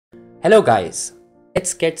Hello guys,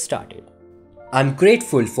 let's get started. I'm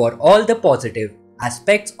grateful for all the positive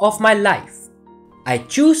aspects of my life. I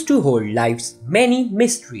choose to hold life's many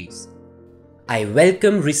mysteries. I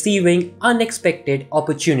welcome receiving unexpected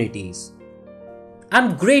opportunities.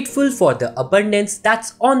 I'm grateful for the abundance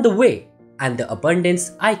that's on the way and the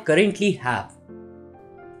abundance I currently have.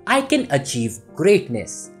 I can achieve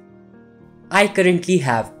greatness. I currently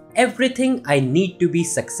have everything I need to be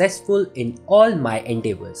successful in all my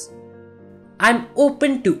endeavors. I'm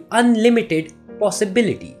open to unlimited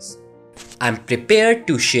possibilities. I'm prepared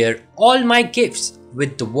to share all my gifts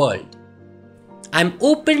with the world. I'm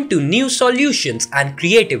open to new solutions and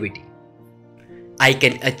creativity. I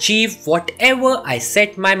can achieve whatever I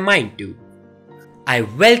set my mind to. I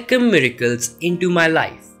welcome miracles into my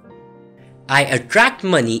life. I attract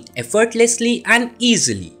money effortlessly and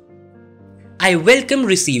easily. I welcome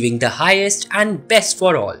receiving the highest and best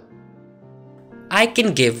for all. I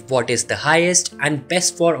can give what is the highest and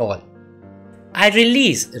best for all. I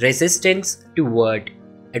release resistance toward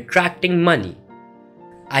attracting money.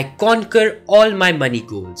 I conquer all my money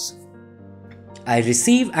goals. I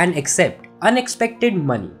receive and accept unexpected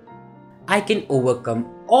money. I can overcome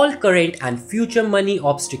all current and future money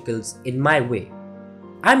obstacles in my way.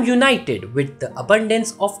 I'm united with the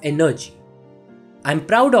abundance of energy. I'm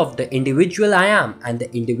proud of the individual I am and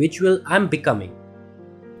the individual I'm becoming.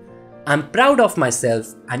 I'm proud of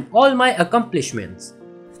myself and all my accomplishments.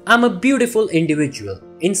 I'm a beautiful individual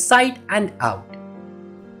inside and out.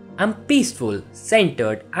 I'm peaceful,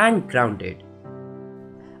 centered and grounded.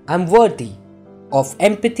 I'm worthy of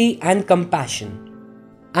empathy and compassion.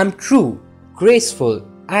 I'm true, graceful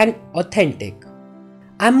and authentic.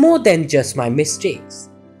 I'm more than just my mistakes.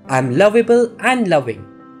 I'm lovable and loving.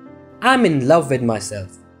 I'm in love with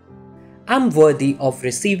myself. I'm worthy of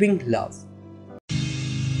receiving love.